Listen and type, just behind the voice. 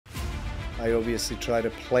I obviously try to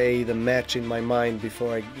play the match in my mind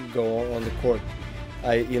before I go on the court.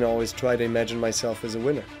 I always try to imagine myself as a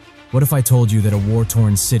winner. What if I told you that a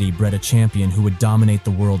war-torn city bred a champion who would dominate the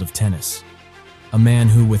world of tennis? A man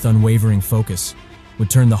who, with unwavering focus, would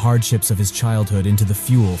turn the hardships of his childhood into the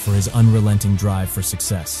fuel for his unrelenting drive for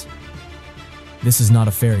success. This is not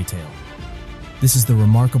a fairy tale. This is the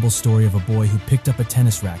remarkable story of a boy who picked up a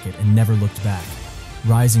tennis racket and never looked back,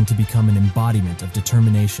 rising to become an embodiment of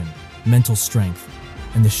determination, mental strength,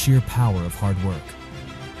 and the sheer power of hard work.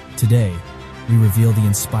 Today, we reveal the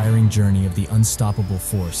inspiring journey of the unstoppable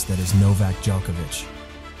force that is Novak Djokovic.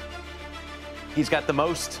 He's got the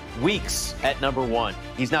most weeks at #1.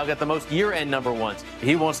 He's now got the most year-end #1s.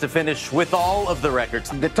 He wants to finish with all of the records.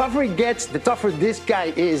 The tougher he gets, the tougher this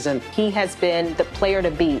guy is. And he has been the player to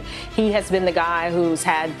beat. He has been the guy who's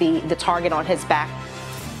had the target on his back.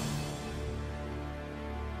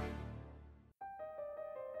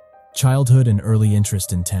 Childhood and early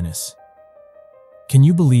interest in tennis. Can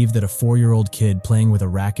you believe that a 4-year-old kid playing with a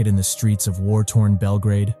racket in the streets of war-torn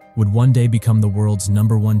Belgrade would one day become the world's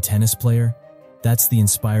 #1 tennis player? That's the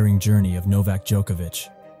inspiring journey of Novak Djokovic.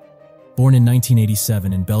 Born in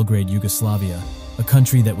 1987 in Belgrade, Yugoslavia, a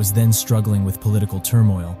country that was then struggling with political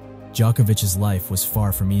turmoil, Djokovic's life was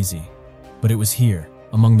far from easy. But it was here,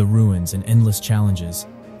 among the ruins and endless challenges,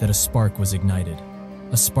 that a spark was ignited.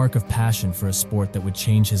 A spark of passion for a sport that would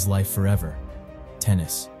change his life forever: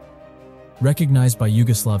 tennis. Recognized by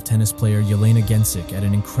Yugoslav tennis player Jelena Genčić at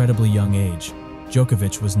an incredibly young age,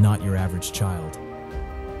 Djokovic was not your average child.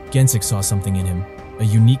 Genčić saw something in him, a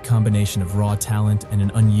unique combination of raw talent and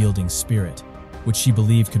an unyielding spirit, which she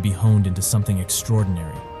believed could be honed into something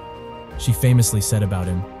extraordinary. She famously said about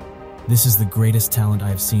him, "This is the greatest talent I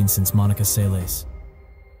have seen since Monica Seles."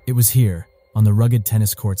 It was here, on the rugged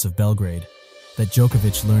tennis courts of Belgrade, that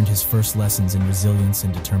Djokovic learned his first lessons in resilience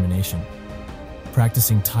and determination.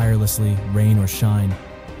 Practicing tirelessly, rain or shine,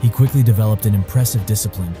 he quickly developed an impressive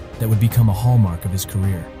discipline that would become a hallmark of his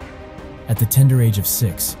career. At the tender age of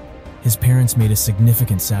 6, his parents made a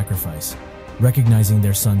significant sacrifice, recognizing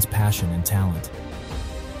their son's passion and talent.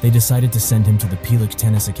 They decided to send him to the Pilik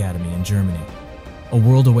Tennis Academy in Germany. A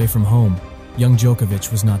world away from home, young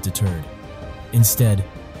Djokovic was not deterred. Instead,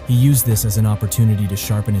 he used this as an opportunity to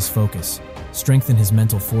sharpen his focus, strengthen his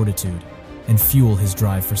mental fortitude, and fuel his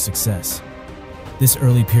drive for success. This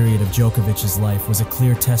early period of Djokovic's life was a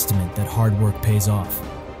clear testament that hard work pays off.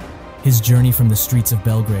 His journey from the streets of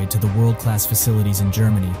Belgrade to the world-class facilities in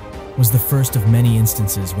Germany was the first of many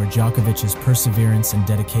instances where Djokovic's perseverance and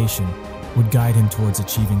dedication would guide him towards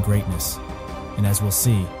achieving greatness. And as we'll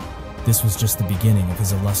see, this was just the beginning of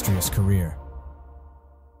his illustrious career.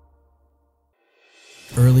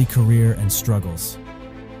 Early career and struggles.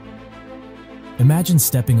 Imagine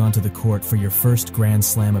stepping onto the court for your first Grand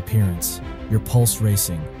Slam appearance, your pulse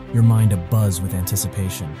racing, your mind abuzz with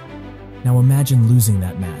anticipation. Now imagine losing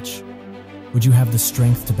that match. Would you have the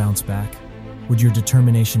strength to bounce back? Would your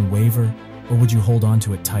determination waver, or would you hold on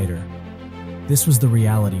to it tighter? This was the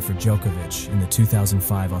reality for Djokovic in the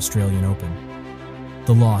 2005 Australian Open.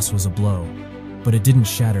 The loss was a blow, but it didn't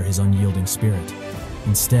shatter his unyielding spirit.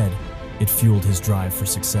 Instead, it fueled his drive for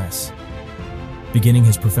success. Beginning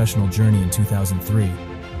his professional journey in 2003,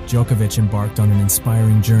 Djokovic embarked on an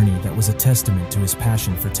inspiring journey that was a testament to his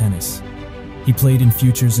passion for tennis. He played in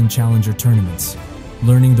futures and challenger tournaments,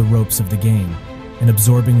 learning the ropes of the game and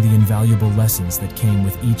absorbing the invaluable lessons that came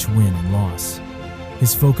with each win and loss.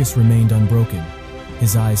 His focus remained unbroken,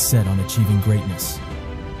 his eyes set on achieving greatness.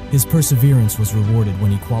 His perseverance was rewarded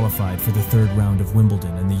when he qualified for the third round of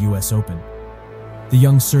Wimbledon and the US Open. The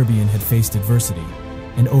young Serbian had faced adversity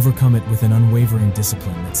and overcome it with an unwavering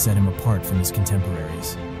discipline that set him apart from his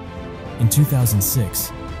contemporaries. In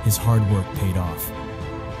 2006, his hard work paid off.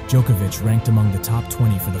 Djokovic ranked among the top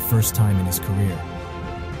 20 for the first time in his career.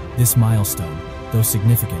 This milestone, though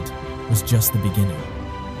significant, was just the beginning.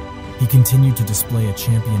 He continued to display a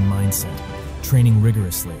champion mindset, training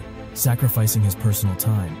rigorously, sacrificing his personal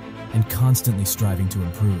time, and constantly striving to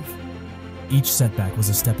improve. Each setback was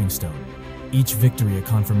a stepping stone, each victory a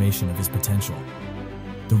confirmation of his potential.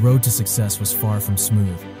 The road to success was far from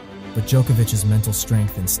smooth, but Djokovic's mental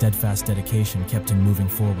strength and steadfast dedication kept him moving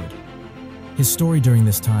forward. His story during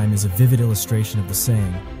this time is a vivid illustration of the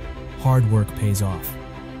saying, "Hard work pays off."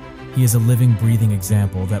 He is a living, breathing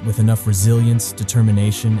example that with enough resilience,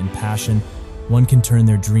 determination, and passion, one can turn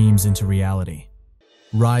their dreams into reality.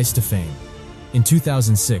 Rise to fame. In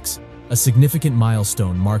 2006, a significant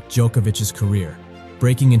milestone marked Djokovic's career,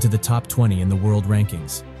 breaking into the top 20 in the world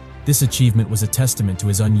rankings. This achievement was a testament to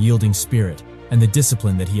his unyielding spirit and the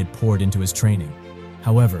discipline that he had poured into his training.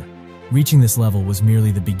 However, Reaching this level was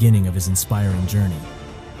merely the beginning of his inspiring journey.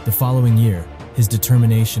 The following year, his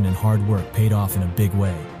determination and hard work paid off in a big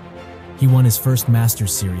way. He won his first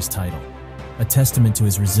Masters Series title, a testament to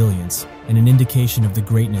his resilience and an indication of the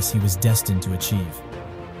greatness he was destined to achieve.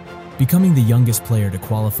 Becoming the youngest player to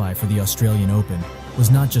qualify for the Australian Open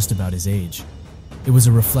was not just about his age. It was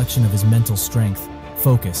a reflection of his mental strength,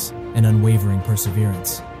 focus, and unwavering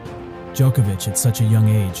perseverance. Djokovic, at such a young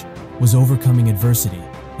age, was overcoming adversity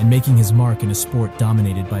and making his mark in a sport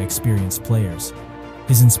dominated by experienced players.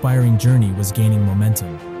 His inspiring journey was gaining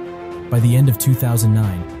momentum. By the end of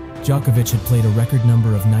 2009, Djokovic had played a record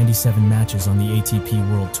number of 97 matches on the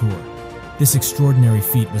ATP World Tour. This extraordinary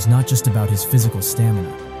feat was not just about his physical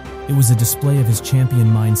stamina. It was a display of his champion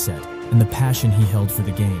mindset and the passion he held for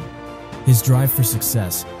the game. His drive for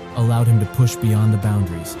success allowed him to push beyond the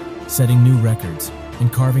boundaries, setting new records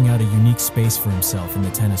and carving out a unique space for himself in the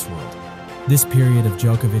tennis world. This period of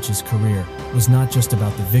Djokovic's career was not just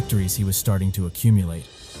about the victories he was starting to accumulate.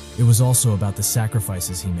 It was also about the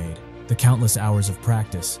sacrifices he made, the countless hours of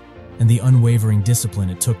practice, and the unwavering discipline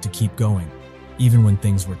it took to keep going, even when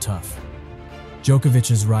things were tough.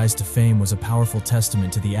 Djokovic's rise to fame was a powerful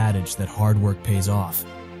testament to the adage that hard work pays off,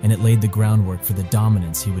 and it laid the groundwork for the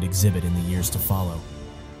dominance he would exhibit in the years to follow.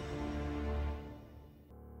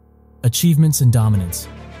 Achievements and dominance.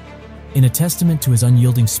 In a testament to his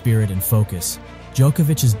unyielding spirit and focus,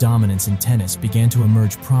 Djokovic's dominance in tennis began to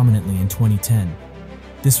emerge prominently in 2010.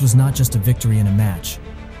 This was not just a victory in a match,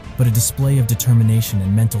 but a display of determination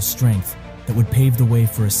and mental strength that would pave the way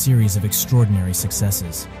for a series of extraordinary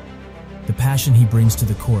successes. The passion he brings to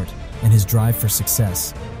the court and his drive for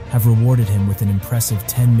success have rewarded him with an impressive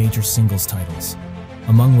 10 major singles titles,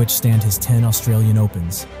 among which stand his 10 Australian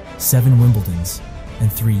Opens, 7 Wimbledons,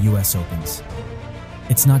 and 3 US Opens.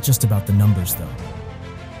 It's not just about the numbers, though.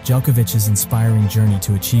 Djokovic's inspiring journey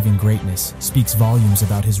to achieving greatness speaks volumes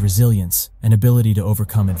about his resilience and ability to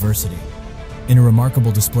overcome adversity. In a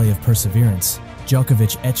remarkable display of perseverance,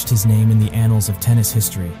 Djokovic etched his name in the annals of tennis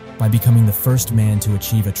history by becoming the first man to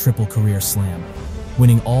achieve a triple career slam,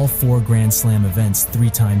 winning all 4 Grand Slam events 3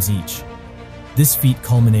 times each. This feat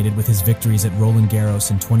culminated with his victories at Roland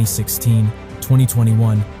Garros in 2016,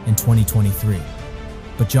 2021, and 2023.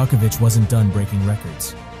 But Djokovic wasn't done breaking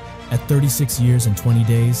records. At 36 years and 20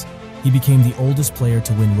 days, he became the oldest player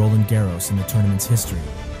to win Roland Garros in the tournament's history,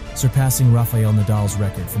 surpassing Rafael Nadal's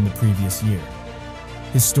record from the previous year.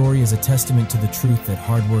 His story is a testament to the truth that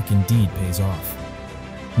hard work indeed pays off.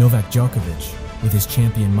 Novak Djokovic, with his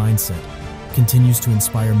champion mindset, continues to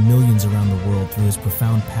inspire millions around the world through his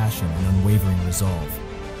profound passion and unwavering resolve.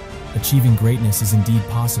 Achieving greatness is indeed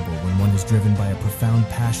possible when one is driven by a profound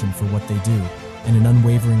passion for what they do and an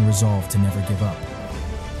unwavering resolve to never give up.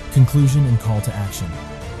 Conclusion and call to action.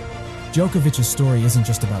 Djokovic's story isn't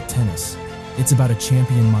just about tennis. It's about a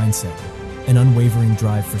champion mindset, an unwavering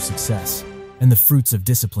drive for success, and the fruits of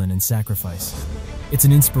discipline and sacrifice. It's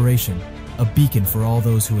an inspiration, a beacon for all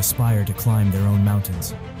those who aspire to climb their own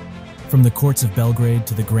mountains. From the courts of Belgrade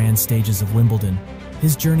to the grand stages of Wimbledon,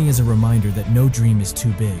 his journey is a reminder that no dream is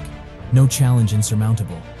too big, no challenge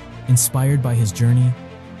insurmountable. Inspired by his journey?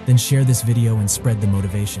 Then share this video and spread the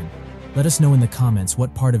motivation. Let us know in the comments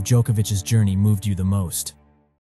what part of Djokovic's journey moved you the most.